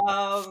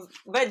one.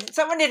 But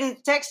someone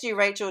didn't text you,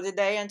 Rachel, did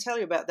they, and tell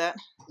you about that?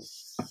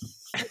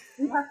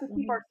 We have to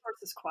keep our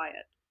sources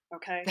quiet,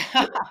 okay?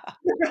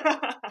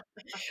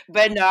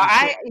 But no,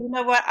 you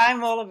know what?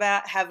 I'm all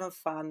about having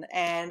fun,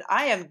 and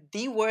I am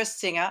the worst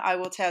singer, I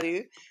will tell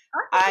you.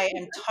 I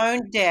am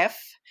tone deaf,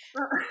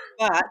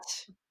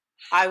 but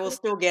I will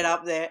still get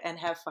up there and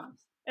have fun.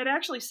 It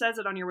actually says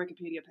it on your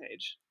Wikipedia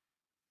page.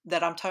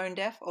 That I'm tone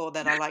deaf, or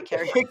that I like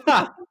karaoke?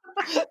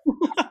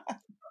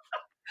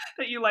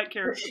 That you like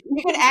karaoke.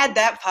 You can add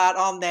that part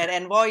on there,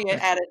 and while you're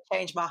at it,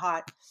 change my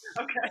height.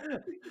 Okay.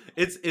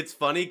 It's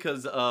funny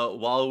because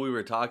while we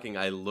were talking,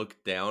 I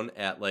looked down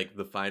at like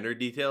the finer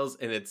details,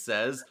 and it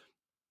says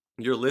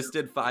you're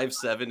listed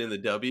 5'7" in the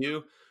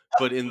W,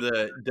 but in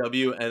the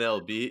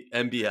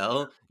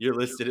NBL, you're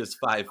listed as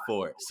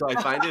 5'4". So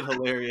I find it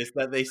hilarious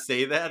that they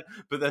say that,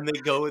 but then they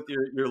go with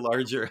your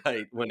larger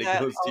height when it Yeah,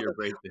 goes to your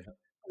breakdown.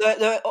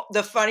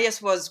 the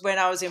funniest was when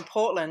I was in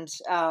Portland.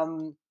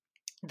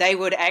 They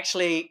would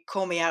actually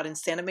call me out in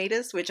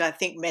centimeters, which I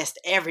think messed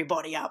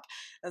everybody up.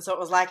 And so it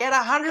was like at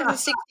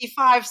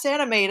 165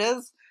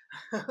 centimeters.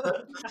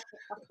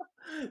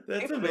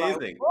 That's People would be like,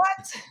 amazing.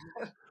 what?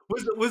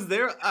 Was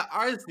there?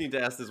 I just need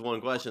to ask this one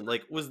question.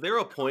 Like, was there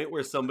a point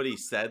where somebody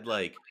said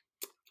like,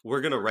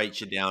 "We're gonna write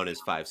you down as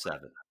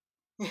 5'7"?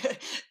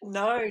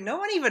 No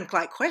one even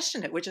like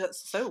questioned it, which is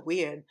so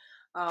weird.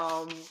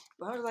 I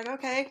was like,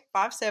 okay,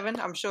 5'7".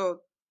 I'm sure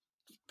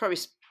probably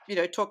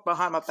talk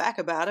behind my back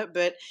about it,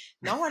 but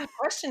no one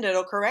questioned it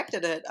or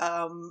corrected it.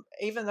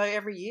 Even though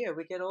every year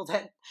we get all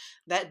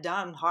that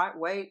done, height,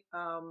 weight.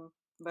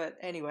 But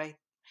anyway,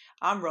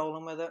 I'm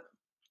rolling with it.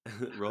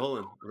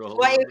 rolling. Well,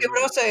 with it would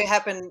it. also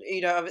happen,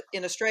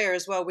 in Australia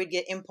as well. We'd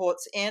get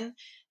imports in,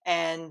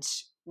 and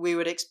we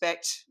would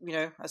expect,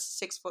 a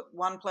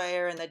 6'1"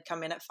 player, and they'd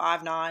come in at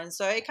 5'9".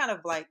 So it kind of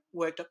like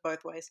worked up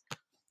both ways.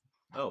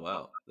 Oh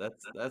wow,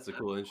 that's a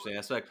cool, interesting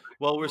aspect.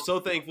 Well, we're so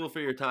thankful for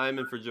your time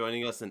and for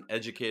joining us and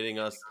educating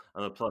us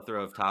on a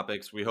plethora of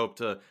topics. We hope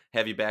to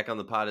have you back on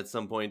the pod at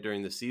some point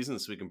during the season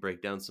so we can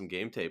break down some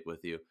game tape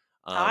with you.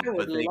 I would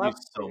But thank you love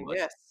so to. much.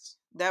 Yes,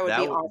 that would be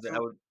That awesome.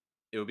 would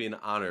it would be an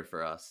honor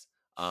for us.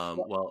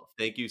 Well,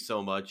 thank you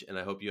so much, and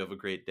I hope you have a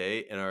great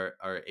day and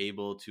are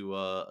able to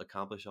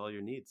accomplish all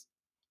your needs.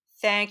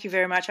 Thank you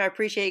very much. I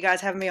appreciate you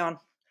guys having me on.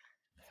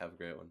 Have a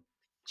great one.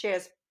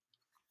 Cheers.